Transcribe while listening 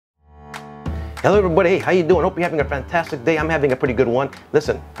Hello everybody, hey, how you doing? Hope you're having a fantastic day. I'm having a pretty good one.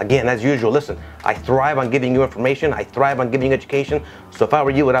 Listen, again, as usual, listen, I thrive on giving you information. I thrive on giving you education. So if I were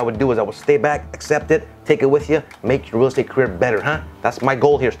you, what I would do is I would stay back, accept it, take it with you, make your real estate career better, huh? That's my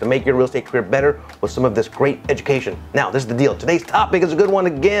goal here, is to make your real estate career better with some of this great education. Now, this is the deal. Today's topic is a good one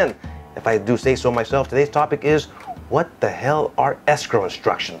again. If I do say so myself, today's topic is, what the hell are escrow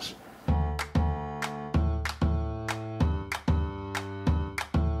instructions?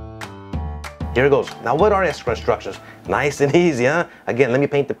 Here it goes. Now, what are escrow instructions? Nice and easy, huh? Again, let me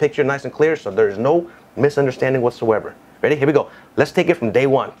paint the picture nice and clear so there's no misunderstanding whatsoever. Ready? Here we go. Let's take it from day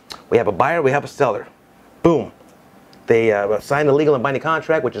one. We have a buyer, we have a seller. Boom. They sign the legal and binding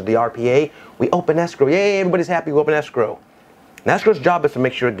contract, which is the RPA. We open escrow. Yay, everybody's happy. We open escrow. And escrow's job is to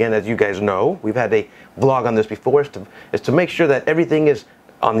make sure, again, as you guys know, we've had a vlog on this before, is to make sure that everything is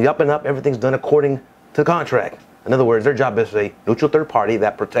on the up and up, everything's done according to the contract. In other words, their job is a neutral third party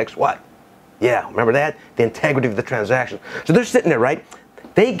that protects what? Yeah, remember that? The integrity of the transaction. So they're sitting there, right?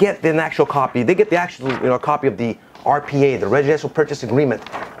 They get the actual copy. They get the actual copy of the RPA, the Residential Purchase Agreement.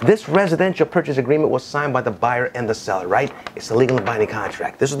 This Residential Purchase Agreement was signed by the buyer and the seller, right? It's a legal and binding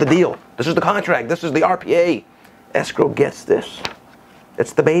contract. This is the deal. This is the contract. This is the RPA. Escrow gets this.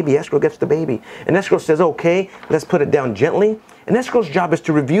 It's the baby. Escrow gets the baby. And escrow says, okay, let's put it down gently. And escrow's job is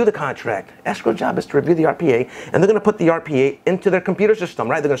to review the contract. Escrow's job is to review the RPA, and they're going to put the RPA into their computer system,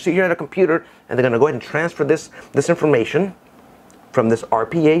 right? They're going to sit here at a computer, and they're going to go ahead and transfer this information from this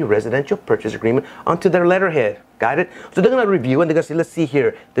RPA, Residential Purchase Agreement, onto their letterhead. Got it? So they're going to review, and they're going to say, let's see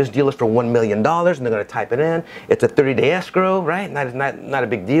here, this deal is for $1 million, and they're going to type it in. It's a 30-day escrow, right? Not a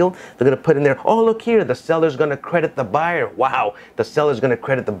big deal. They're going to put in there, oh, look here, the seller's going to credit the buyer. Wow, the seller's going to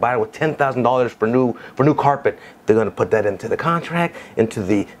credit the buyer with $10,000 for new carpet. They're going to put that into the contract, into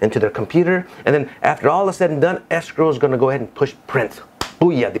their computer, and then after all is said and done, escrow is going to go ahead and push print.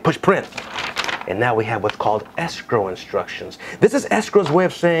 Booyah, they push print. And now we have what's called escrow instructions. This is escrow's way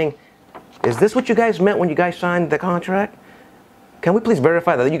of saying, is this what you guys meant when you guys signed the contract? Can we please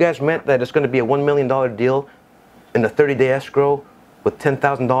verify that you guys meant that it's going to be a $1 million deal in the 30-day escrow with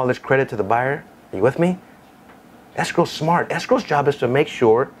 $10,000 credit to the buyer? Are you with me? Escrow's smart. Escrow's job is to make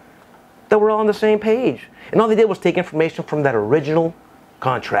sure that we're all on the same page. And all they did was take information from that original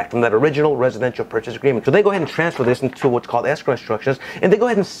contract, from that original Residential Purchase Agreement. So they go ahead and transfer this into what's called escrow instructions, and they go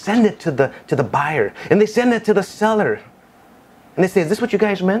ahead and send it to the buyer, and they send it to the seller. And they say, is this what you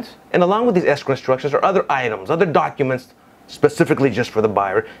guys meant? And along with these escrow instructions are other items, other documents, specifically just for the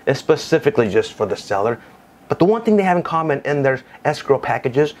buyer, and specifically just for the seller. But the one thing they have in common in their escrow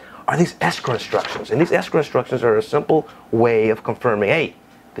packages are these escrow instructions. And these escrow instructions are a simple way of confirming, hey,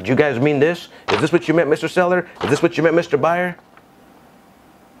 did you guys mean this? Is this what you meant, Mr. Seller? Is this what you meant, Mr. Buyer?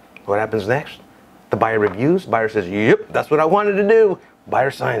 What happens next? The buyer reviews. Buyer says, yep, that's what I wanted to do. Buyer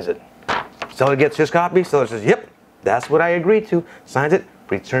signs it. Seller gets his copy. Seller says, yep, that's what I agreed to. Signs it,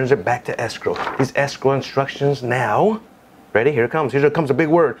 returns it back to escrow. These escrow instructions now, ready? Here it comes. Here comes a big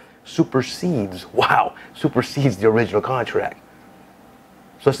word. Supersedes. Wow. Supersedes the original contract.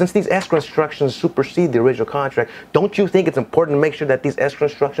 So since these escrow instructions supersede the original contract, don't you think it's important to make sure that these escrow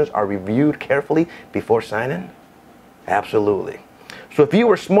instructions are reviewed carefully before signing? Absolutely. So if you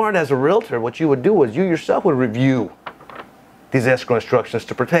were smart as a realtor, what you would do is you yourself would review these escrow instructions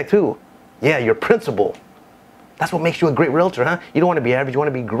to protect who? Yeah, your principal. That's what makes you a great realtor, huh? You don't want to be average, you want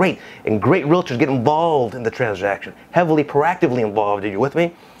to be great. And great realtors get involved in the transaction, heavily, proactively involved. Are you with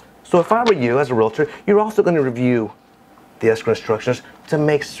me? So if I were you as a realtor, you're also going to review the escrow instructions to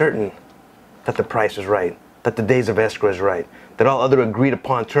make certain that the price is right, that the days of escrow is right, that all other agreed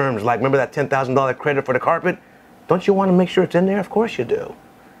upon terms, like remember that $10,000 credit for the carpet? Don't you want to make sure it's in there? Of course you do.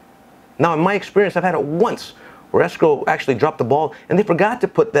 Now, in my experience, I've had it once where escrow actually dropped the ball and they forgot to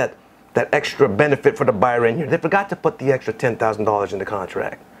put that extra benefit for the buyer in here. They forgot to put the extra $10,000 in the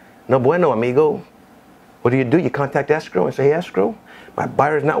contract. No bueno, amigo. What do? You contact escrow and say, hey, escrow, my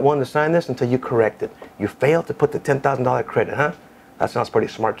buyer's not willing to sign this until you correct it. You failed to put the $10,000 credit, huh? That sounds pretty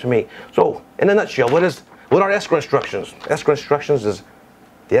smart to me. So, in a nutshell, what are escrow instructions? Escrow instructions is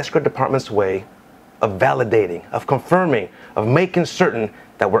the escrow department's way of validating, of confirming, of making certain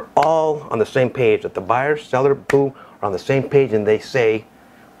that we're all on the same page, that the buyer, seller, boom, are on the same page, and they say,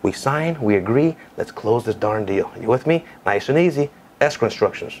 we sign, we agree, let's close this darn deal. Are you with me? Nice and easy. Escrow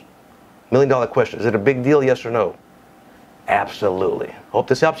instructions. $1 million question. Is it a big deal, yes or no? Absolutely. Hope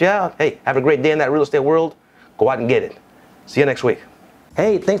this helps you out. Hey, have a great day in that real estate world. Go out and get it. See you next week.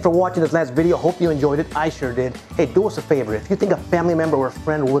 Hey, thanks for watching this last video. Hope you enjoyed it. I sure did. Hey, do us a favor. If you think a family member or a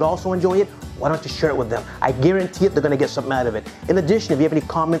friend would also enjoy it, why don't you share it with them? I guarantee it, they're going to get something out of it. In addition, if you have any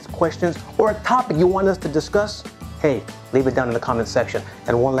comments, questions, or a topic you want us to discuss, hey, leave it down in the comment section.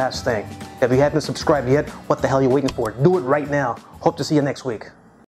 And one last thing, if you haven't subscribed yet, what the hell are you waiting for? Do it right now. Hope to see you next week.